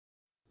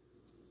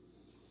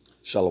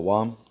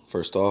Shalom.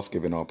 First off,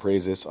 giving all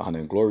praises, honor,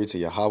 and glory to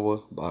Yahweh,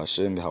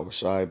 Bahashem,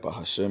 YAHAWASHI,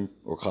 Bahashem,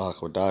 Ruach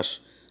HaKodash.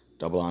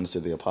 Double honor to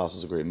the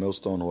apostles of Great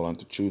Millstone, hold on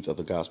to the truth of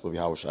the gospel of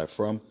YAHAWASHI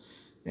from.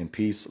 And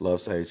peace,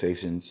 love,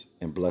 salutations,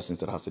 and blessings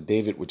to the house of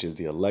David, which is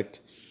the elect.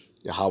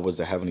 Yahweh is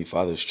the Heavenly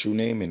Father's true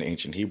name in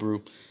ancient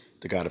Hebrew,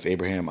 the God of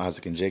Abraham,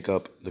 Isaac, and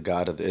Jacob, the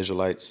God of the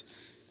Israelites,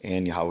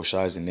 and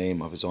YAHAWASHI is the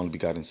name of his only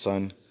begotten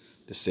Son,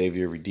 the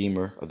Savior,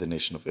 Redeemer of the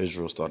nation of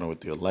Israel, starting with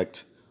the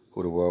elect,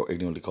 who the world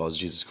ignorantly calls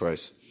Jesus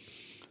Christ.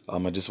 I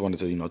just wanted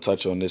to,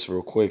 touch on this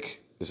real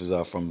quick. This is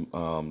from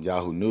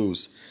Yahoo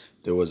News.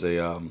 There was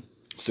a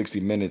 60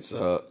 Minutes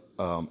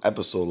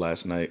episode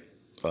last night,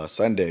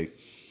 Sunday,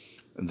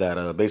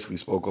 that basically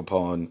spoke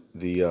upon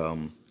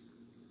the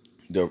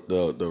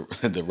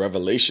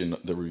revelation,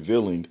 the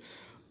revealing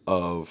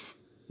of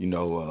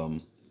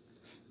the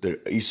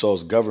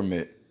Esau's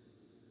government,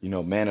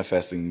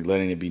 manifesting,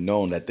 letting it be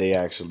known that they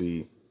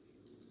actually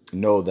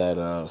know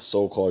that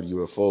so-called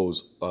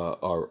UFOs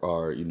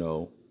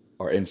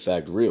are in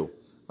fact real.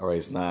 All right,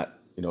 it's not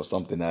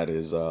something that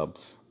is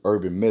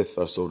urban myth,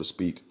 or so to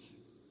speak,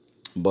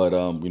 but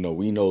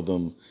we know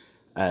them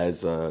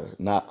as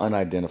not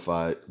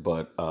unidentified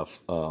but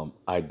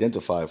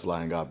identified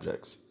flying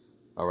objects.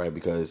 All right,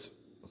 because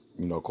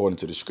according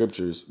to the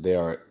scriptures, they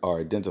are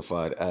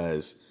identified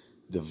as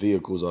the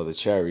vehicles or the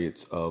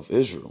chariots of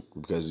Israel,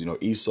 because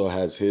Esau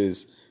has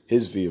his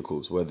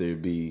vehicles, whether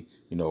it be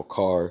a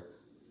car,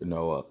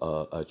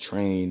 a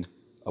train,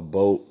 a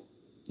boat,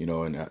 and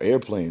an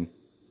airplane.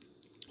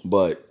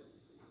 But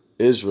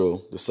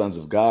Israel, the sons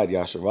of God,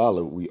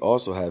 Yasharallah, we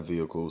also have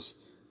vehicles,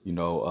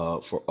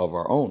 of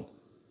our own,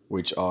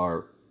 which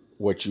are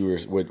what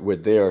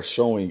they are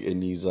showing in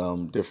these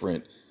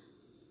different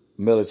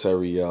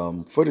military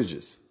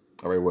footages.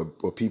 All right,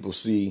 what people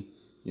see,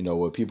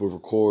 what people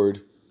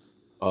record,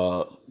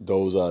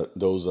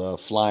 those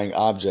flying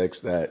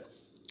objects that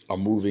are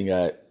moving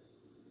at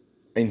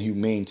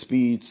inhumane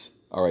speeds.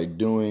 All right,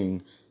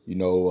 doing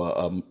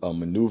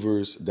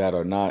maneuvers that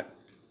are not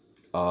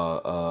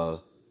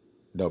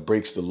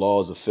breaks the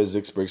laws of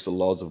physics, breaks the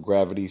laws of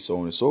gravity, so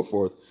on and so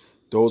forth.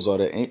 Those are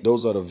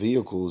the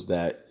vehicles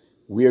that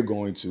we're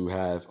going to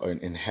have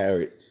and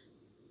inherit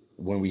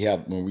when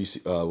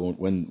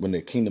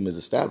the kingdom is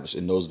established.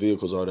 And those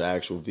vehicles are the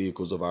actual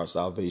vehicles of our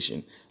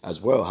salvation as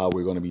well. How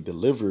we're going to be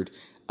delivered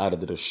out of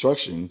the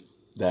destruction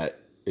that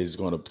is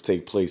going to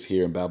take place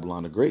here in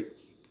Babylon the Great,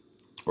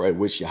 right?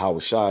 Which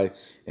YAHAWASHI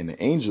and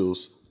the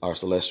angels, our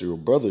celestial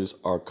brothers,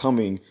 are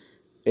coming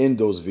in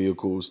those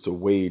vehicles to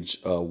wage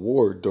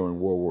war during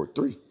World War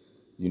III,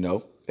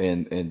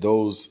 and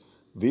those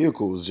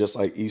vehicles, just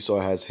like Esau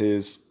has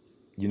his,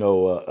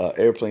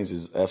 airplanes,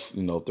 his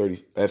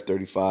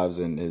F-35s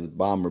and his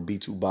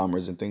B-2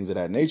 bombers and things of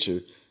that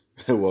nature.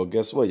 Well,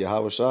 guess what?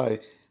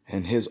 YAHAWASHI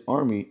and his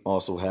army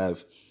also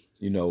have,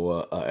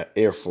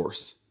 Air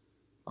Force.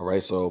 All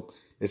right. So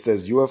it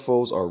says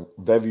UFOs are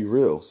very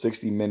real.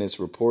 60 Minutes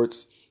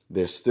reports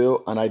they're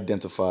still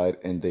unidentified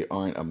and they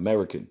aren't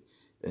American.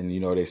 And,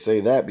 they say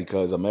that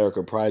because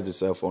America prides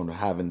itself on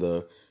having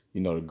the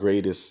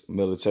greatest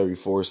military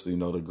force,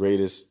 the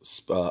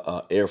greatest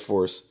Air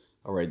Force.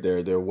 All right,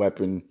 their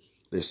weapon,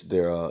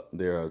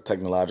 their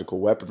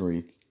technological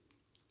weaponry.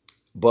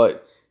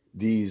 But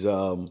these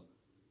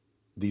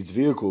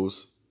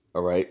vehicles,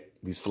 all right,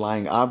 these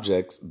flying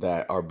objects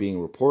that are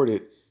being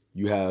reported,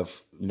 you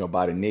have,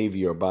 by the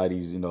Navy or by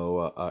these,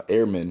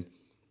 airmen,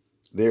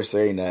 they're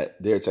saying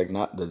that the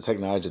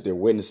technology that they're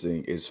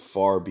witnessing is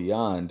far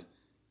beyond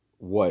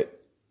what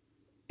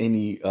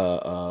any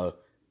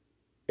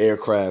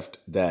aircraft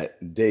that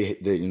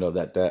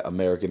that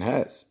American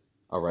has.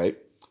 All right.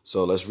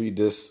 So let's read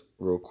this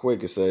real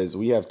quick. It says,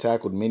 we have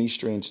tackled many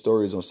strange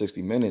stories on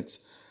 60 Minutes,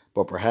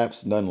 but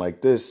perhaps none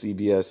like this,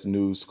 CBS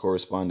News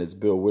correspondent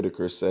Bill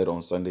Whitaker said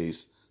on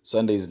Sunday's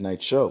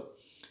night show.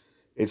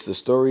 It's the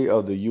story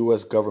of the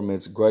U.S.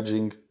 government's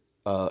grudging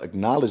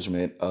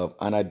acknowledgement of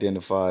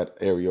unidentified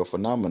aerial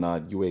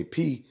phenomena,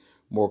 UAP,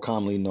 more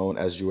commonly known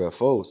as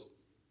UFOs.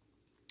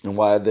 And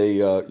why they,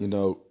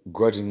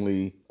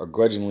 grudgingly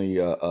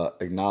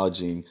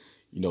acknowledging,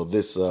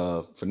 this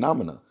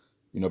phenomena,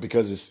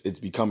 because it's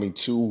becoming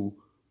too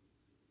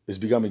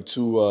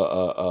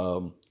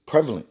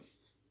prevalent,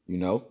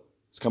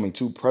 it's coming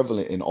too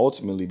prevalent, and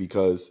ultimately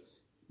because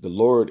the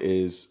Lord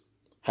is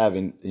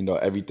having,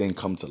 everything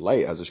come to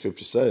light, as the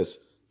scripture says,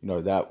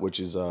 that which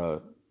is,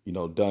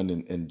 done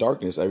in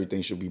darkness,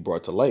 everything should be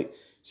brought to light.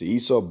 See,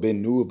 Esau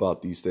been knew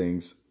about these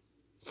things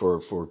for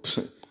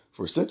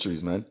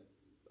centuries, man.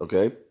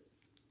 Okay,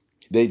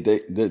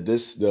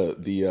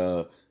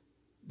 the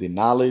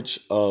knowledge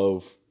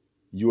of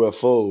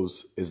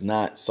UFOs is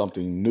not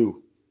something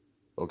new.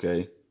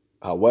 Okay,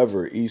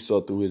 however,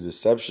 Esau, through his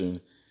deception,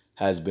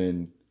 has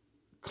been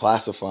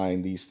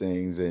classifying these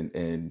things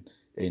and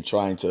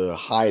trying to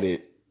hide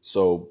it.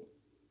 So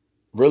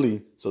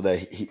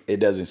that it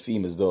doesn't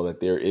seem as though that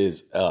there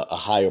is a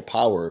higher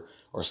power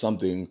or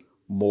something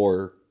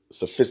more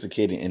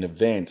sophisticated and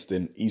advanced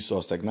than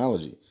Esau's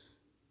technology.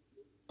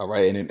 All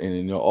right,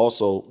 and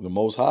also the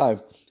Most High,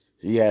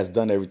 He has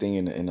done everything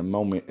in a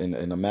moment,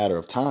 in a matter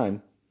of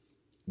time.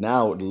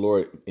 Now the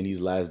Lord in these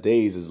last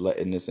days is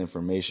letting this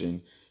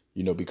information,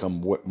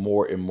 become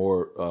more and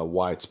more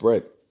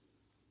widespread.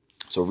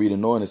 So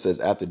reading on, it says,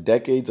 after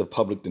decades of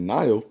public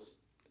denial,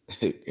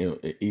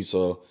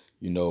 Esau,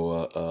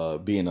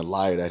 being a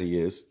liar that he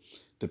is,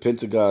 the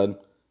Pentagon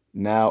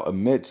now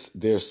admits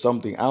there's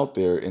something out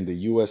there, and the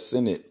U.S.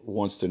 Senate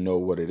wants to know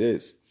what it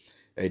is.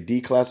 A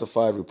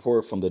declassified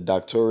report from the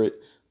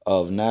Directorate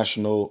of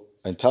National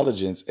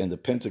Intelligence and the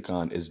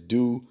Pentagon is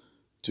due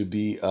to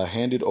be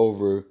handed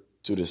over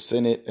to the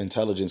Senate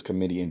Intelligence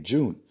Committee in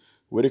June.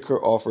 Whitaker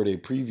offered a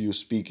preview,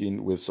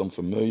 speaking with some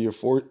familiar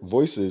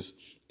voices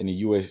in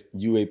the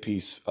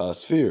UAP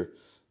sphere.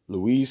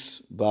 Luis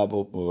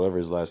Babo, whatever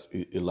his last,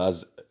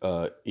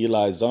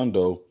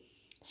 Elizondo,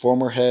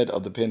 former head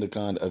of the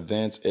Pentagon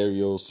Advanced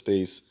Aerial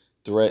Space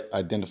Threat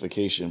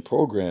Identification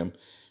Program,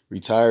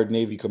 retired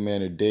Navy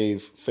Commander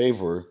Dave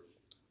Favor,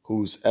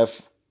 whose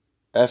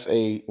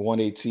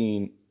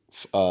FA-118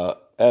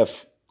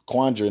 F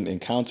Quadrant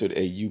encountered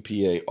a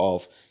UPA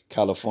off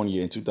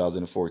California in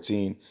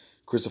 2014,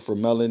 Christopher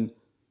Mellon,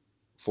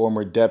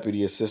 former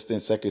Deputy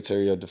Assistant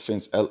Secretary of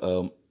Defense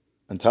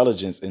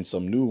Intelligence, and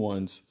some new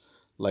ones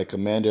like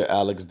Commander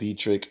Alex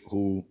Dietrich,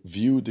 who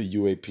viewed the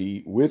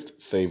UAP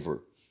with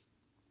favor.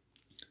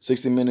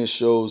 60 Minutes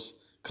shows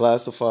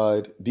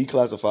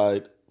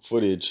declassified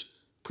footage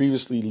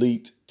previously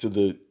leaked to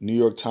the New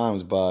York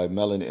Times by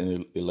Mellon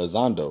and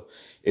Elizondo.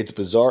 It's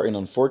bizarre and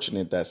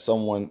unfortunate that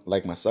someone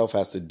like myself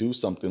has to do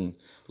something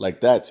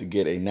like that to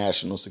get a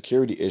national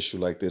security issue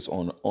like this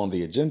on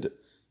the agenda.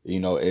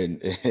 And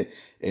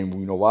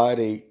why are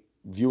they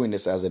viewing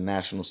this as a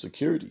national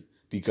security?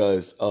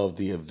 Because of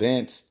the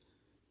advanced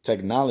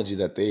technology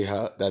that they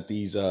have, that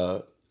these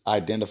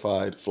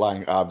identified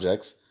flying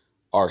objects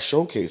are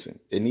showcasing.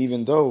 And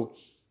even though,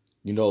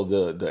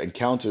 the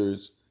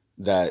encounters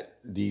that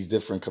these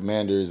different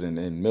commanders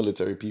and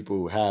military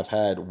people have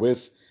had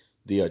with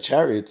the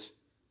chariots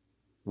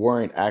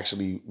weren't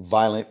actually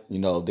violent.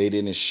 They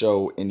didn't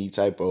show any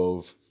type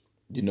of,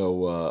 they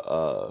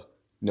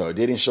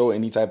didn't show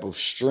any type of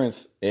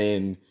strength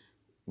in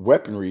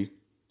weaponry.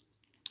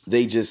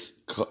 They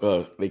just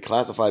they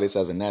classify this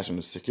as a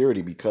national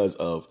security because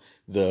of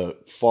the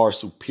far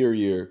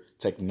superior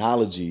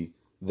technology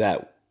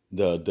that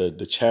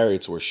the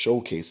chariots were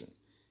showcasing.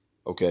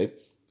 Okay,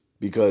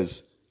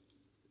 because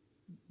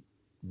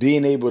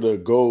being able to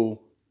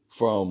go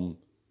from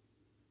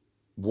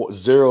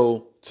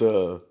 0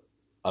 to,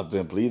 I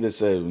believe they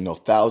said,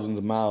 thousands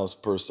of miles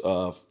per,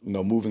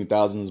 moving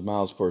thousands of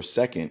miles per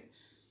second.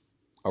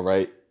 All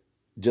right,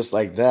 just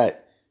like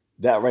that.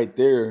 That right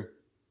there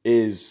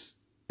is,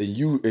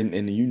 and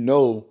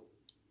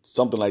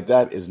something like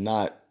that is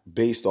not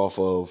based off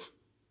of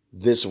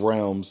this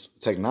realm's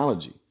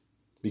technology,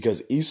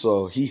 because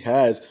Esau, he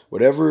has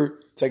whatever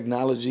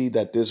technology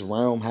that this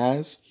realm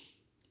has.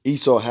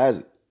 Esau has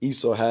it.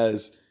 Esau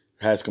has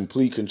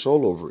complete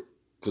control over it,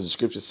 because the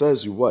scripture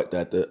says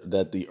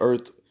that the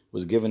earth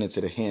was given into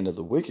the hand of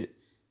the wicked.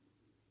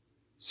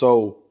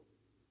 So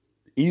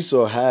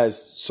Esau has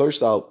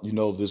searched out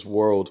this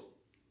world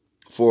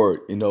for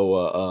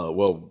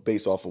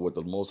based off of what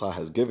the Most High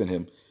has given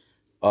him.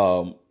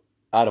 Out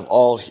of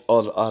all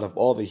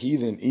the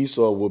heathen,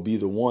 Esau will be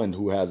the one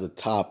who has the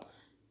top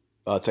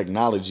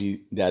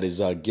technology that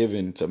is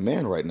given to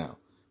man right now.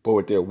 But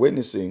what they're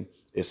witnessing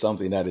is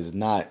something that is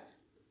not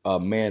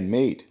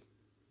man-made.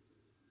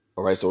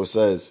 All right, so it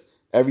says,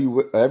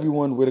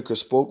 everyone Whitaker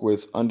spoke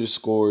with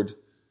underscored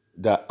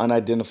that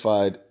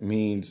unidentified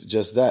means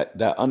just that.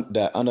 That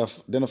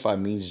unidentified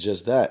means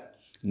just that,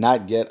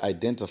 not yet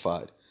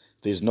identified.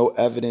 There's no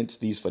evidence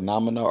these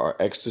phenomena are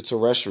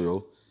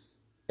extraterrestrial,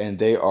 and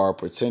they are a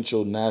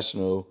potential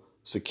national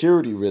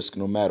security risk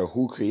no matter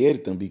who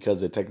created them,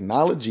 because the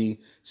technology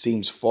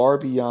seems far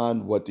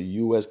beyond what the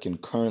U.S. can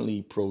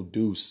currently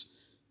produce.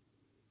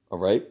 All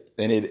right,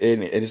 and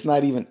it's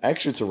not even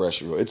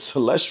extraterrestrial; it's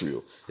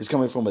celestial. It's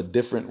coming from a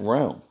different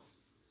realm.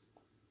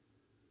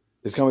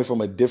 It's coming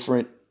from a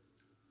different.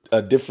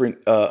 You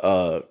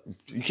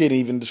can't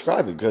even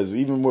describe it, because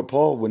even with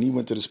Paul, when he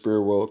went to the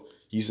spirit world,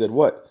 he said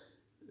what?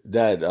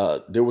 That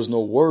there was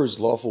no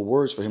lawful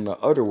words for him to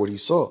utter what he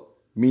saw,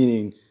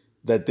 meaning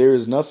that there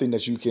is nothing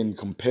that you can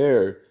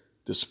compare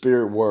the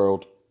spirit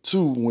world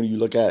to when you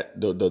look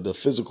at the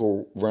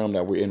physical realm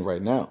that we're in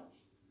right now.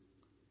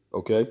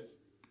 Okay?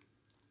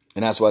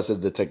 And that's why it says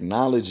the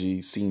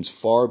technology seems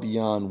far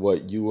beyond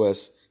what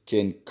U.S.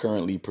 can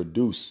currently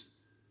produce.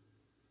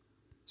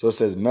 So it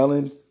says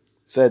Mellon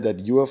said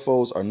that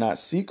UFOs are not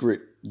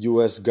secret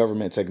U.S.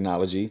 government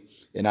technology,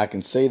 and I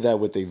can say that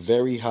with a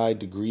very high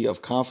degree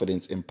of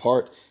confidence, in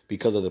part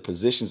because of the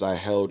positions I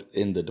held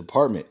in the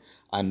department.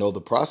 I know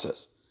the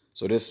process.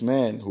 So this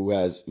man who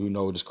has,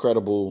 this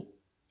credible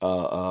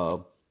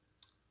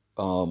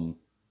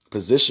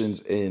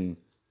positions in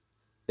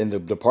the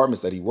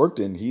departments that he worked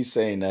in, he's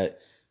saying that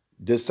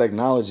this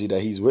technology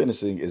that he's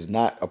witnessing is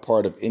not a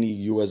part of any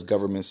U.S.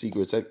 government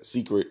secret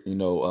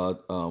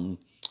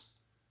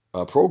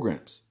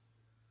programs.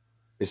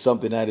 It's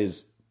something that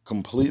is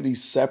completely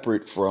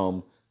separate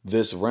from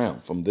this realm,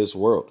 from this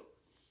world.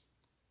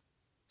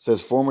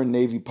 Says former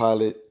Navy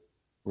pilot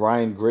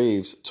Ryan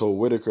Graves told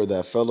Whitaker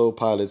that fellow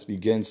pilots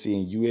began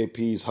seeing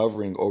UAPs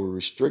hovering over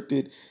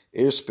restricted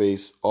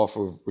airspace off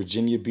of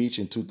Virginia Beach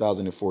in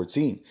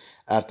 2014.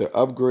 After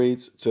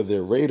upgrades to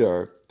their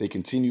radar, they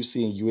continue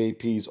seeing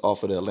UAPs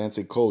off of the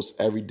Atlantic coast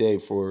every day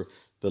for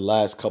the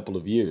last couple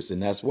of years.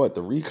 And that's what?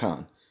 The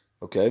recon.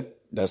 Okay?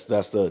 That's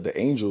the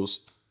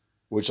angels,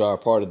 which are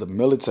part of the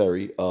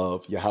military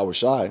of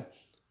YAHAWASHI.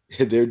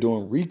 They're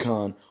doing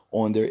recon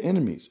on their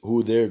enemies,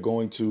 who they're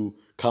going to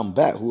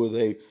combat, who are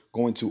they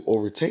going to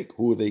overtake,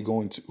 who they're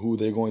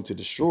going to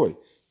destroy.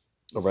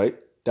 All right,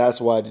 that's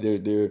why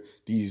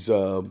these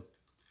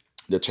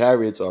the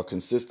chariots are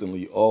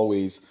consistently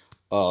always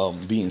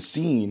being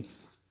seen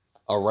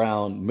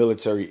around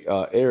military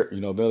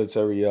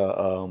military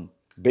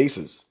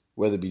bases,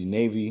 whether it be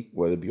Navy,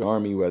 whether it be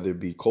Army, whether it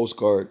be Coast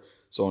Guard,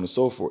 so on and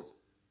so forth.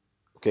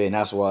 Okay, and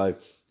that's why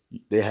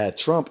they had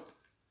Trump.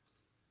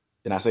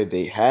 And I say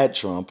they had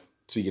Trump,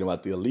 speaking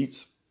about the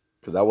elites,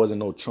 because that wasn't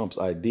no Trump's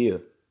idea.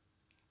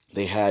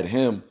 They had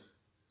him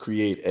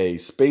create a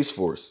space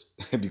force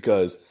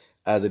because,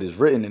 as it is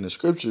written in the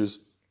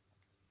scriptures,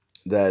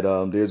 that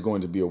there's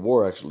going to be a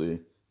war. Actually,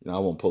 I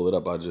won't pull it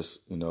up. I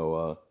just,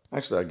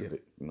 actually, I get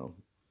it.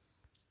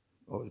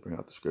 Always bring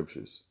out the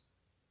scriptures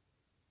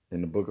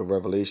in the book of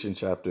Revelation,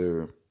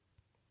 chapter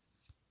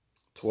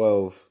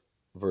 12,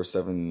 verse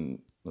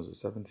 7. Was it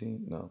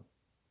 17? No,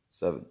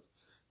 7.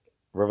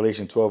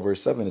 Revelation 12,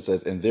 verse 7, it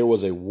says, and there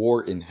was a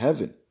war in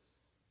heaven.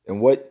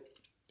 And when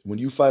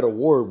you fight a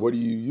war, what do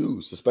you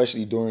use?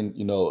 Especially during,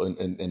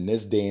 in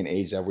this day and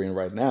age that we're in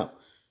right now.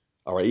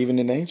 All right, even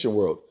in the ancient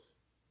world,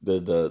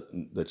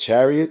 the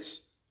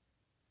chariots,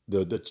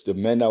 the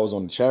men that was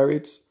on the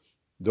chariots,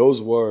 those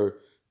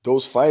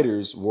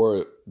fighters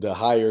were the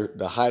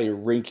higher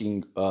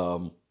ranking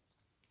or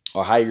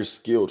higher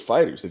skilled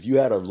fighters. If you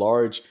had a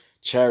large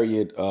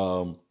chariot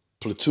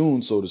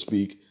platoon, so to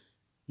speak,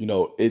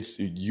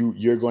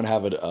 you're going to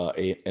have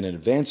an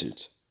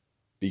advantage,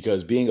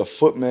 because being a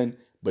footman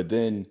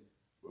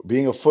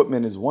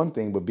is one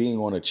thing, but being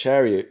on a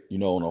chariot,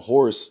 on a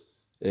horse,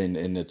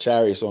 and the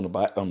chariots on the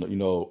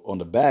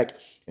back,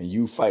 and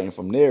you fighting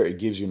from there, it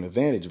gives you an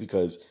advantage,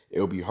 because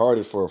it'll be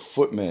harder for a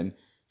footman,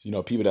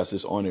 people that's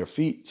just on their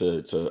feet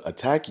to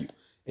attack you,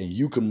 and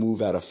you can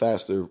move at a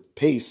faster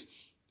pace,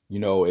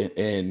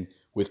 and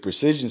with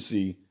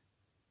precision.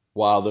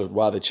 While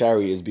the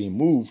chariot is being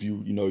moved,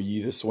 you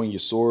either swing your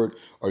sword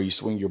or you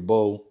swing your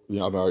bow,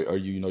 or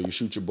you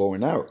shoot your bow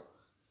and arrow.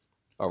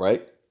 All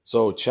right.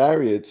 So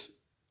chariots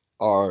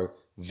are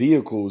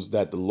vehicles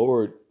that the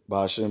Lord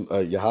Bashem,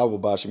 Yahweh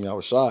Bashem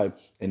Yahawashi,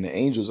 and the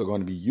angels are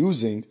going to be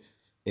using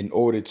in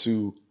order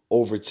to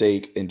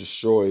overtake and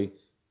destroy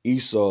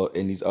Esau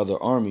and these other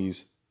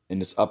armies in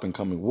this up and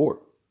coming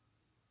war.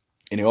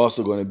 And they're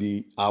also going to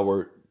be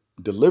our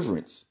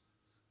deliverance.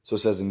 So it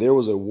says, and there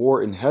was a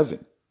war in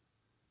heaven.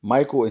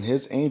 Michael and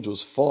his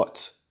angels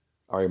fought.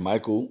 All right,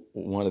 Michael,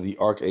 one of the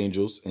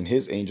archangels, and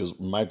his angels,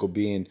 Michael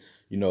being,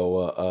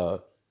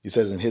 he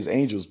says in his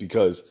angels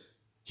because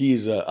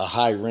he's a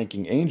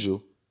high-ranking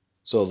angel.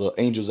 So the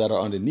angels that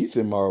are underneath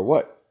him are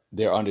what?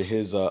 They're under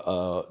his,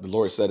 the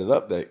Lord set it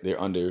up that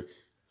they're under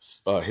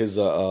his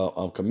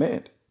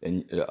command.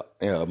 And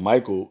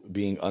Michael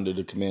being under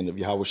the command of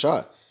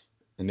YAHAWASHI.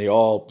 And they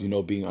all,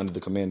 being under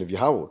the command of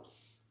Yahweh.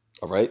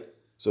 All right?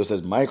 So it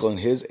says Michael and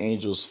his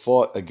angels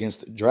fought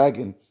against the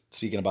dragon,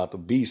 speaking about the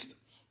beast,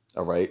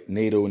 all right,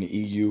 NATO and the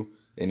EU,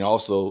 and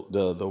also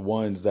the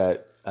ones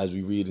that, as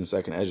we read in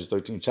 2nd Ezra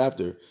 13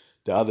 chapter,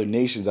 the other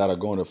nations that are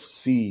going to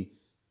see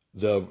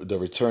the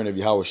return of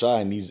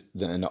Yahawashi and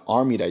the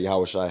army that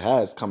Yahawashi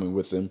has coming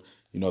with them,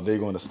 they're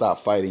going to stop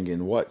fighting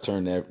and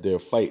turn their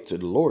fight to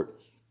the Lord.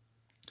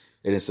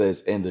 And it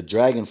says, and the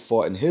dragon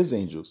fought in his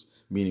angels,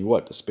 meaning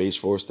what? The Space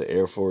Force, the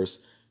Air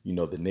Force,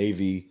 the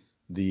Navy,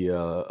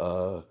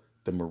 the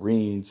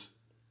Marines,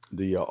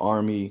 the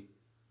Army,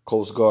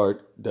 Coast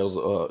Guard. Those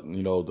are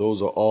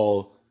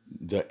all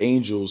the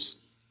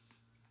angels,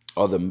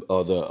 or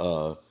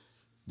the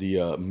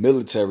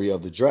military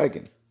of the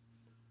dragon.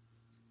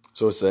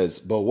 So it says,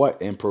 but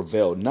what? And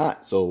prevailed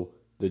not. So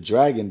the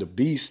dragon, the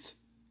beast,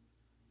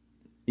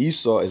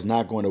 Esau, is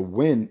not going to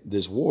win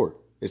this war.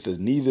 It says,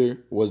 neither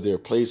was their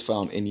place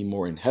found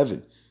anymore in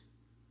heaven.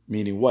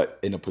 Meaning what?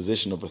 In a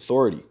position of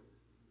authority.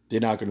 They're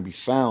not going to be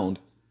found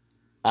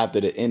after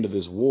the end of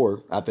this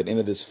war, after the end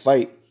of this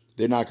fight.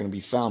 They're not going to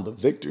be found the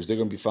victors. They're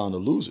going to be found the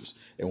losers.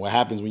 And what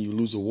happens when you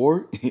lose a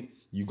war?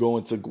 You go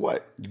into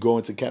what? You go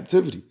into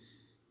captivity.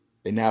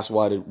 And that's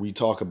why we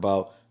talk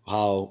about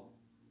how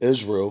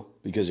Israel,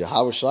 because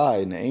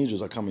Yahawashi and the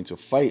angels are coming to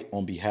fight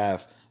on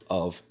behalf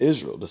of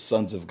Israel, the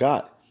sons of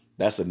God.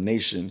 That's a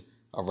nation,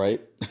 all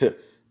right,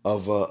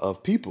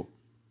 of people.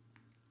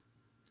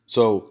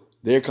 So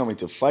they're coming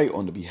to fight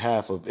on the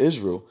behalf of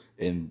Israel.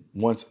 And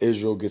once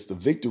Israel gets the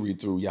victory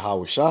through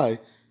Yahawashi,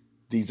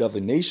 these other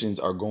nations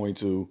are going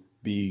to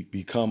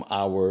become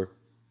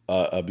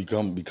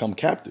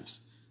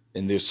captives,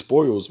 and their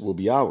spoils will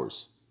be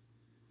ours.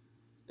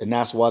 And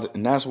that's why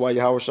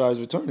YAHAWASHI is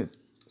returning.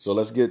 So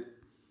let's get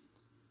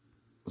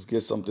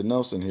something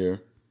else in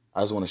here.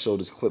 I just want to show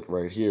this clip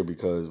right here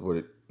because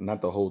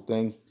not the whole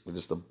thing, but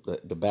just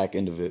the back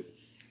end of it.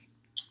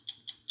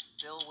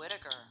 Bill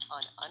Whitaker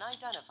on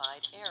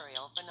unidentified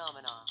aerial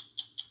phenomena.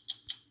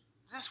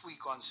 This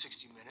week on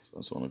 60 Minutes, So I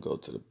just want to go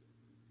to the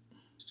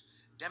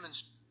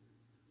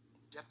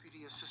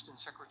Deputy Assistant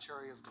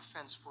Secretary of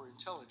Defense for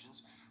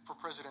Intelligence for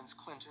Presidents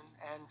Clinton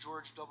and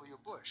George W.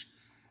 Bush,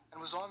 and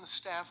was on the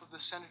staff of the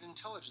Senate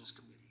Intelligence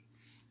Committee.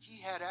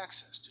 He had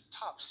access to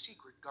top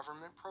secret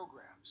government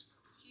programs.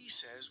 He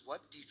says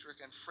what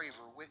Dietrich and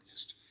Fravor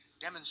witnessed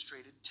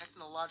demonstrated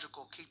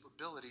technological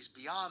capabilities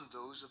beyond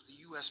those of the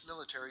U.S.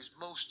 military's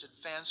most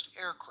advanced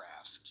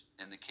aircraft.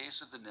 In the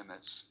case of the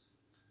Nimitz,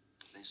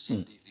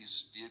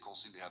 these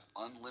vehicles seem to have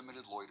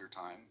unlimited loiter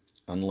time.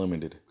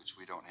 unlimited. Which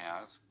we don't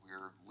have.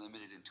 We're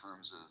limited in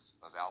terms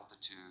of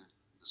altitude.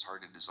 It's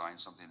hard to design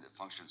something that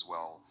functions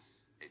well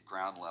at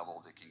ground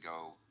level that can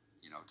go,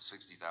 to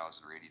 60,000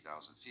 or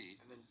 80,000 feet.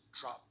 And then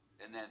drop.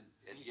 And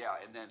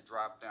then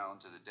drop down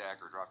to the deck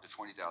or drop to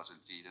 20,000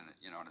 feet, and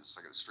and it's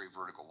like a straight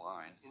vertical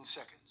line. In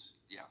seconds.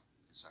 Yeah,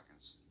 in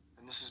seconds.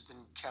 And this has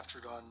been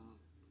captured on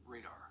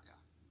radar. Yeah.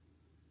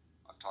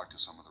 I've talked to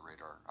some of the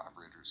radar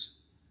operators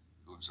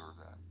who observe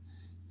that.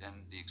 Then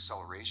the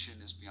acceleration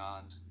is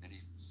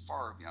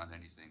far beyond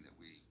anything that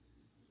we're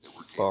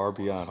capable Far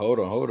beyond. Hold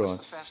on.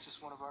 It's the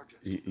fastest one of our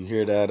jets. You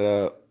hear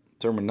that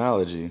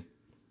terminology?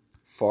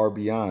 Far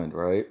beyond,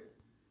 right?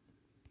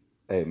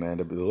 Hey, man,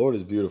 the Lord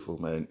is beautiful,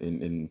 man,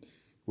 and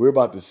we're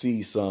about to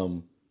see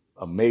some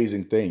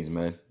amazing things,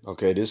 man.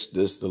 Okay,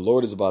 the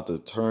Lord is about to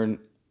turn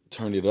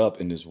it up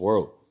in this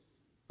world.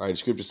 All right, the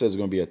scripture says it's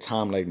going to be a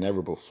time like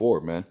never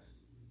before, man.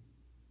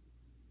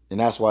 And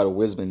that's why the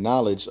wisdom and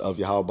knowledge of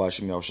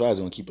YAHAWASHI is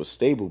going to keep us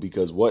stable,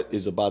 because what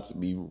is about to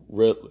be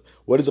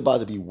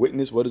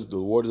witnessed, what is the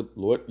Lord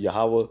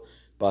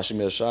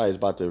YAHAWASHI is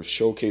about to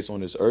showcase on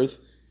this earth,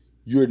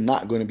 you're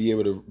not going to be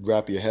able to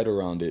wrap your head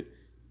around it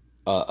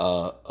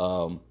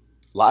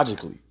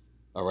logically.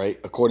 All right,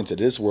 according to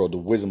this world, the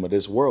wisdom of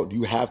this world,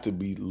 you have to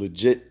be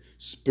legit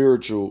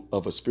spiritual,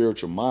 of a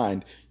spiritual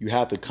mind. Your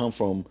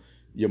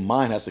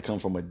mind has to come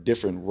from a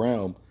different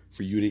realm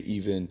for you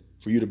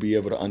to be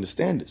able to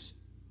understand this.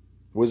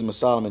 Wisdom of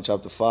Solomon,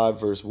 chapter 5,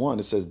 verse 1,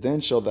 it says,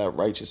 "Then shall that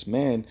righteous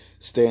man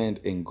stand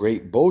in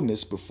great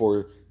boldness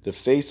before the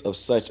face of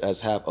such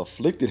as have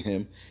afflicted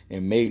him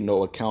and made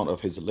no account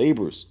of his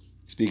labors."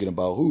 Speaking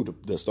about who?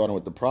 Starting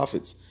with the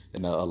prophets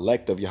and the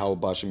elect of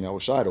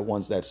YAHAWASHI, the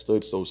ones that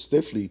stood so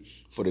stiffly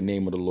for the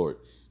name of the Lord,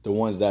 the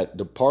ones that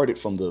departed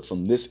from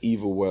this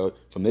evil world,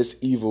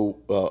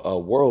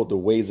 world, the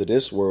ways of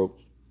this world,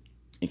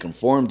 and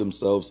conformed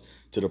themselves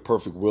to the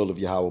perfect will of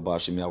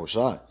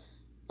YAHAWASHI.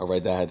 All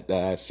right, that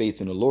had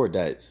faith in the Lord,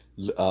 that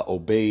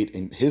obeyed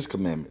in His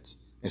commandments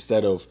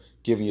instead of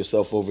giving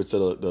yourself over to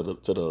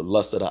the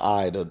lust of the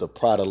eye, the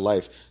pride of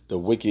life, the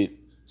wicked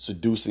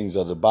seducings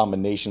of the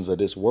abominations of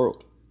this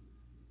world.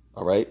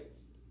 All right,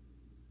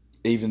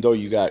 even though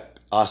you got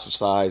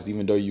ostracized,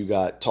 even though you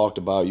got talked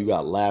about, you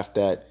got laughed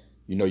at,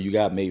 you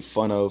got made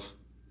fun of,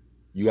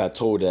 you got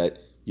told that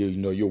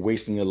you're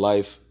wasting your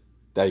life,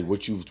 that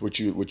what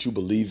you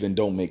believe in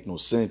don't make no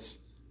sense.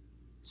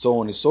 So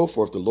on and so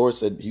forth. The Lord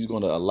said He's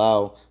going to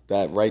allow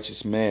that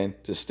righteous man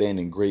to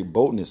stand in great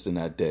boldness in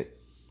that day.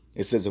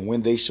 It says, "And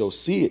when they shall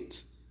see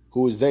it,"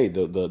 who is they?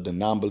 The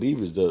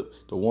non-believers, the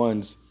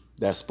ones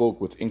that spoke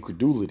with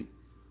incredulity.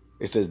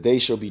 It says, "They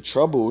shall be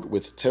troubled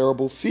with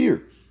terrible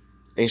fear,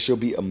 and shall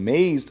be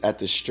amazed at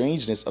the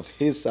strangeness of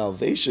His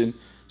salvation,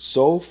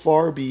 so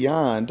far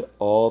beyond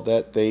all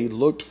that they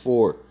looked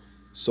for."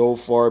 So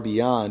far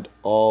beyond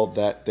all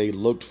that they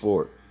looked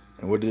for.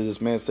 And what did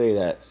this man say?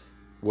 That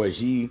what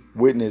he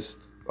witnessed,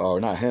 or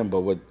not him,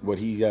 but what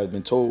he has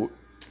been told,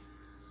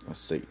 that's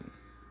Satan.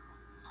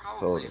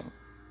 Probably. Hold on.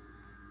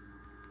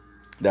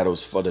 That it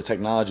was for the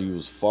technology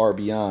was far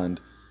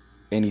beyond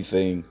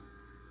anything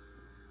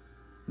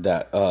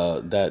that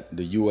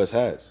the U.S.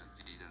 has.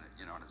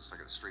 And it's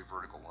like a straight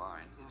vertical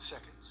line. In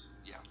seconds.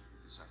 Yeah,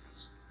 in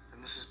seconds.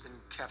 And this has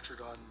been captured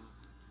on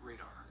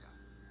radar.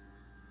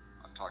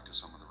 Yeah. I've talked to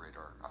some of the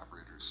radar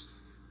operators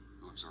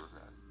who observe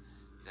that.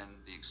 Then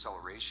the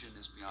acceleration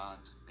is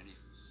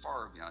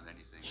far beyond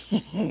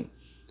anything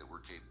that we're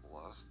capable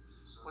of.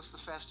 What's the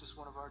fastest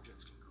one of our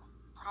jets can go?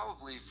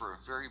 Probably for a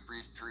very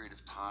brief period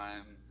of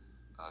time,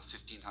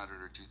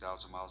 1,500 or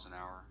 2,000 miles an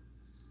hour.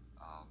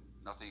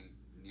 Nothing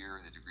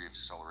near the degree of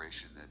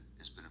acceleration that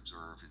has been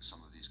observed in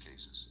some of these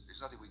cases. There's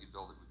nothing we can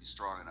build that would be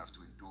strong enough to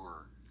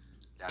endure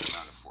that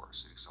amount of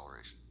force and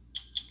acceleration.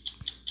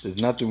 There's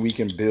nothing we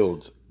can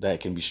build that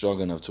can be strong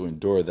enough to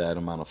endure that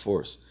amount of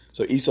force.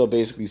 So Esau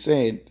basically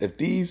saying,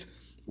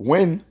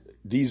 when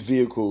these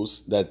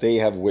vehicles that they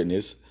have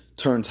witnessed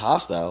turns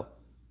hostile,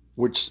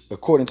 which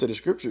according to the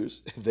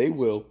scriptures, they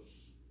will,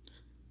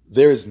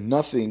 there is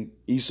nothing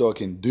Esau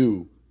can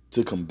do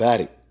to combat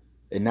it.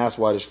 And that's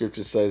why the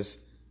scripture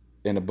says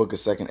in the book of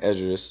 2nd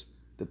Esdras,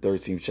 the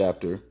 13th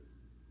chapter,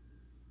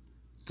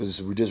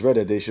 because we just read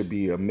that they should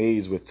be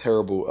amazed with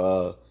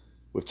terrible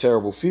with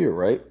terrible fear,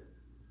 right?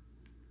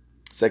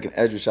 Second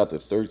Ezra chapter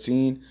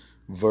 13,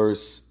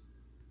 verse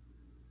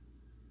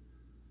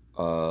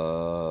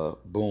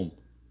boom,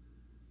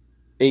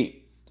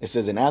 8. It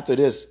says, and after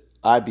this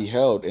I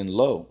beheld, and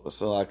lo,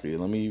 so actually,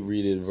 let me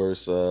read it,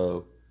 verse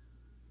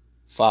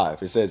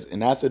 5. It says,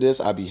 and after this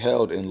I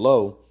beheld, and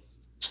lo,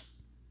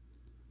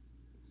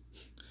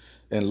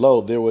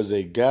 there was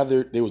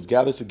gathered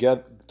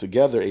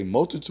together a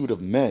multitude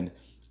of men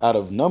out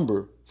of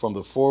number from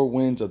the four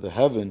winds of the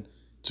heaven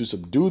to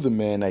subdue the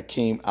man that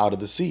came out of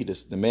the sea.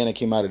 The man that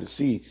came out of the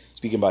sea,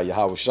 speaking about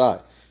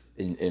YAHAWASHI.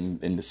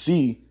 And the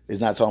sea is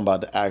not talking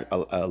about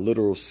a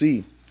literal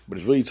sea, but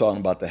it's really talking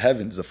about the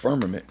heavens, the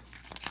firmament.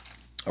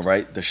 All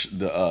right, the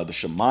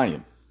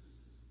Shemayim.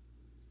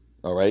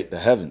 All right, the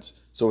heavens.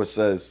 So it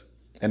says,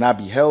 and I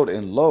beheld,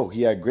 and lo,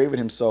 he had graven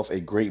himself a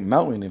great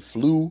mountain and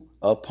flew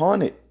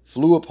upon it.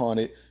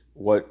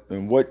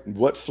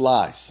 What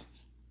flies?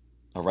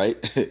 All right,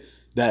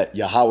 that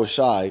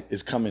YAHAWASHI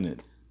is coming in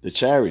the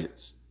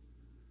chariots.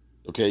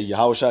 Okay,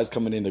 YAHAWASHI is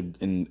coming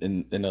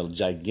in a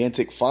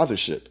gigantic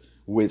fathership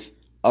with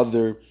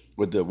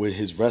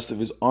his rest of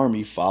his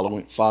army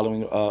following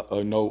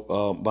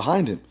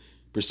behind him,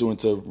 pursuant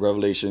to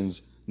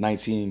Revelations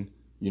 19,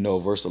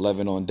 verse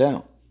 11 on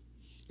down.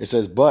 It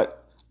says,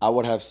 but I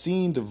would have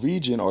seen the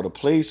region or the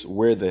place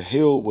where the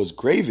hill was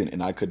graven,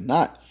 and I could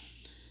not.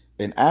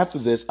 And after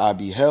this I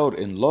beheld,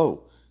 and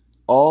lo,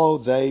 all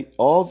they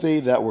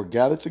that were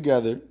gathered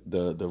together,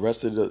 the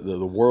rest of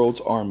the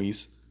world's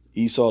armies,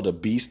 Esau, the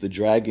beast, the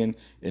dragon,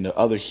 and the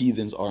other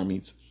heathens'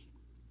 armies,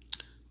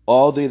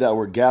 all they that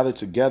were gathered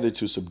together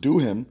to subdue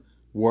him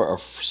were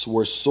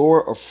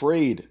sore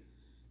afraid,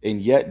 and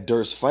yet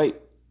durst fight.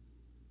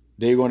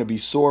 They're going to be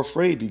sore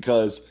afraid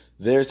because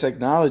their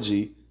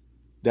technology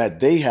that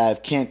they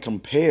have can't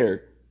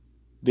compare,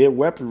 their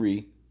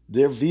weaponry,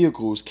 their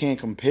vehicles can't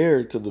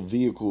compare to the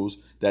vehicles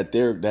that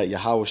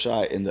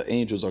YAHAWASHI and the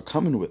angels are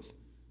coming with.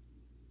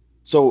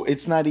 So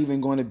it's not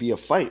even going to be a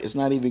fight. It's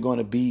not even going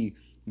to be,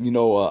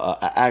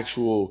 a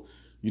actual,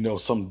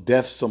 some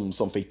deaths, some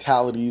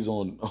fatalities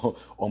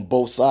on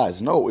both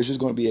sides. No, it's just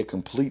going to be a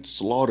complete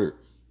slaughter,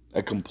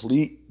 a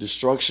complete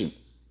destruction.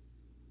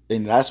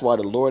 And that's why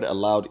the Lord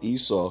allowed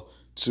Esau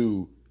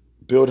to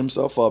build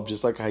himself up,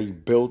 just like how he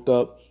built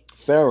up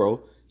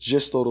Pharaoh,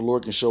 just so the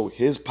Lord can show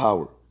his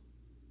power.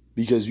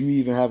 Because you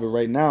even have it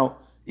right now,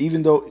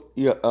 even though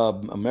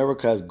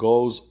America has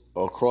goals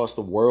across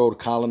the world,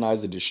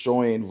 colonizing,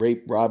 destroying,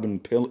 rape,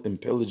 robbing,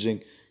 and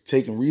pillaging,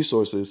 taking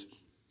resources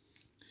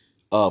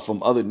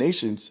from other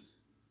nations,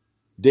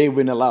 they've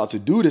been allowed to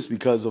do this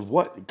because of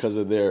what? Because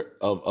of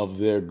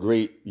their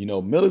great,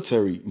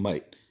 military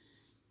might.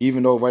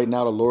 Even though right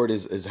now the Lord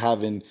is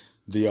having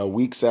the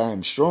weak say I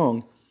am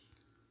strong,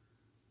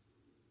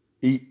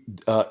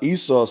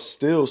 Esau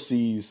still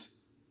sees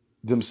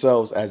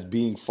themselves as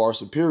being far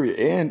superior,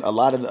 and a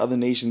lot of the other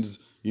nations,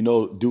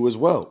 do as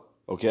well.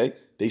 Okay,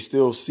 they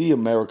still see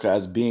America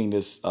as being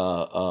this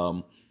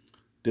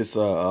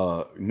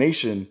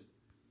nation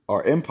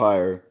or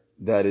empire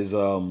that is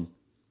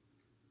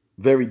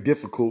very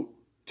difficult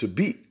to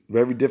beat,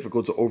 very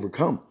difficult to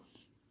overcome.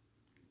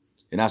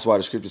 And that's why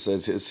the scripture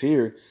says it's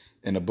here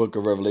in the book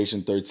of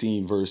Revelation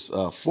 13, verse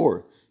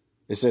 4.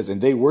 It says,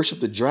 and they worship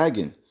the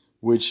dragon,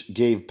 which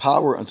gave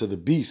power unto the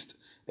beast.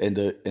 And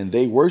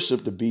they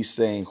worship the beast,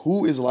 saying,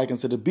 who is like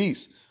unto the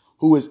beast?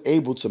 Who is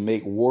able to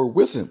make war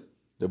with him?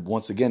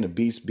 Once again, the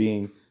beast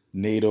being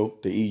NATO,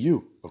 the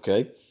EU.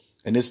 Okay.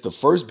 And the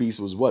first beast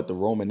was what? The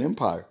Roman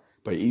Empire.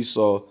 But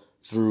Esau,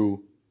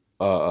 through,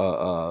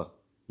 the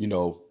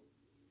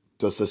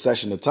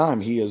succession of time,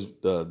 he is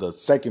the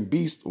second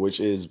beast, which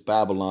is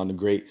Babylon, the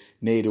great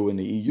NATO and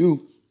the EU,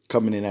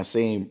 coming in that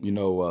same,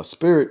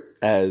 spirit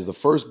as the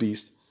first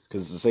beast,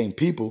 because it's the same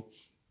people.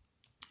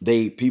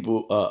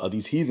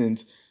 These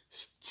heathens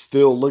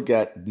still look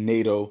at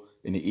NATO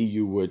and the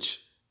EU,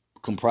 which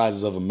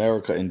comprises of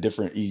America and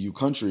different EU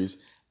countries,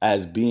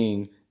 as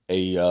being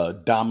a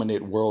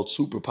dominant world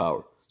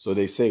superpower. So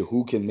they say,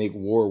 who can make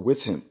war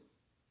with him?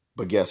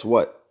 But guess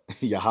what?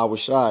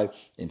 YAHAWASHI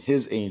and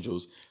his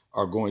angels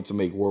are going to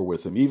make war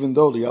with him. Even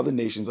though the other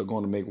nations are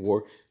going to make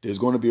war, there's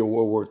going to be a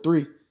World War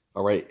III.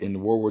 All right.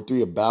 In World War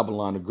III, of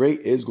Babylon the Great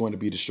is going to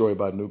be destroyed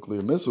by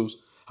nuclear missiles.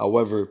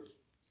 However,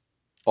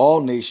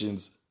 all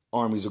nations'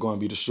 armies are going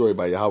to be destroyed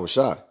by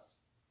YAHAWASHI.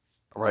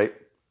 All right.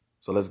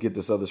 So let's get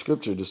this other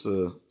scripture. Just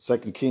 2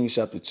 Kings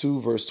chapter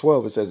 2, verse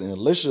 12. It says, and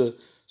Elisha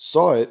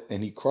saw it,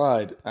 and he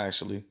cried,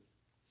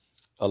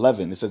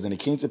 11. It says, and it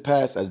came to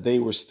pass as they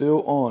were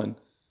still on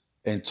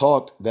and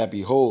talked, that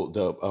behold,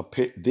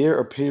 there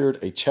appeared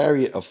a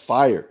chariot of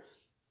fire,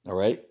 all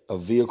right, a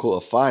vehicle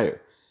of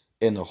fire,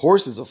 and the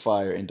horses of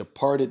fire, and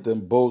departed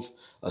them both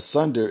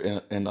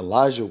asunder, and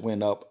Elijah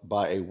went up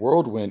by a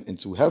whirlwind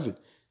into heaven.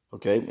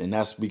 Okay, and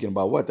that's speaking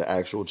about what? The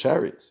actual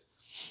chariots.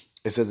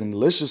 It says, and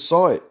Elisha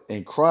saw it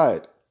and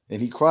cried,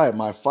 and he cried,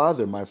 my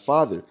father,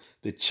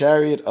 the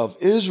chariot of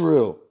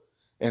Israel,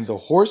 and the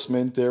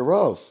horsemen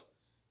thereof.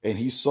 And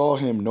he saw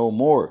him no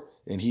more.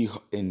 And he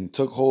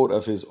took hold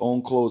of his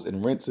own clothes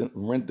and rent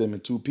them in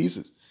two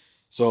pieces.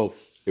 So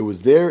it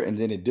was there and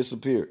then it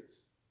disappeared.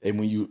 And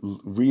when you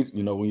read,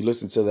 when you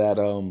listen to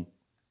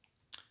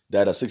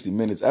that 60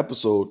 Minutes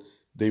episode,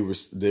 they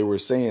were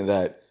saying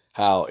that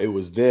how it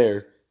was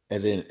there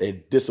and then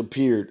it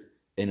disappeared,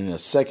 and in a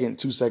second,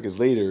 2 seconds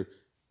later,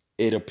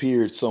 it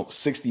appeared some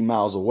 60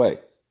 miles away.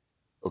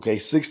 Okay,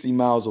 60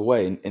 miles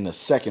away in a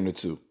second or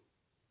two.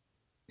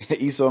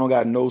 Esau don't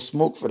got no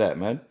smoke for that,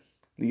 man.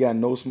 He got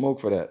no smoke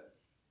for that.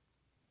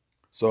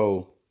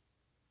 So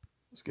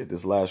let's get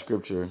this last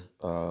scripture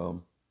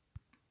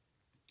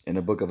in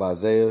the book of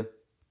Isaiah,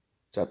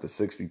 chapter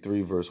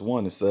 63, verse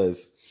 1. It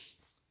says,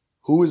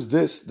 "Who is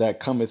this that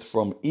cometh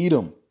from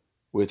Edom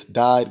with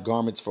dyed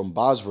garments from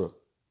Basra?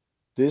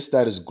 This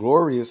that is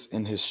glorious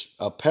in his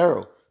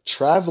apparel,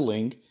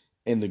 traveling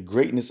in the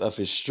greatness of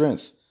his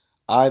strength.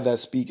 I that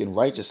speak in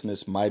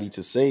righteousness, mighty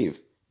to save."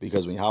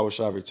 Because when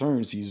YAHAWASHI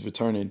returns, he's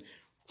returning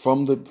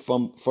from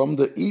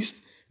the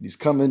east. He's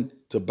coming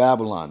to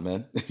Babylon,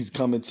 man. He's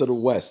coming to the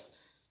west,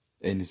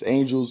 and his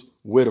angels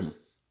with him.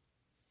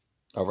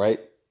 All right,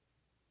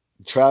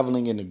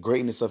 traveling in the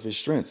greatness of his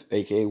strength,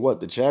 aka what?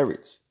 The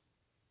chariots.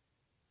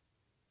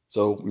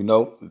 So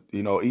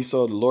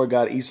Esau, the Lord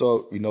God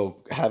Esau,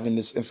 having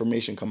this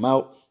information come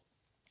out,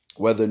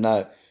 whether or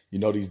not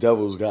these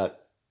devils got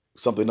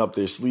something up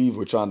their sleeve,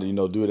 or trying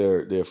to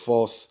do their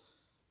false,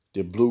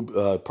 their blue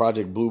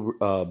project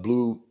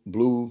blue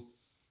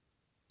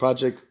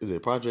project, is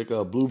it project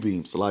blue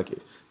beam? So like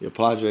it, yeah,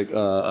 project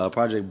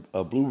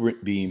blue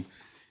beam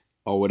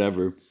or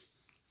whatever.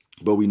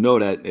 But we know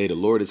that the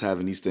Lord is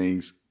having these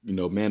things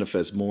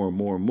manifest more and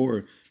more and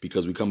more,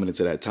 because we're coming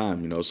into that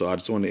time. So I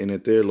just want to end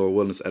it there. Lord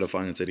willing, it's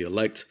edifying unto the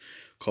elect.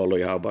 Call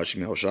Lord YAHAWASHI,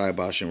 YAHAWASHI,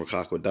 Bash, and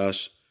Rakak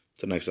Wadash.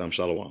 Till next time,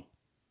 Shalom.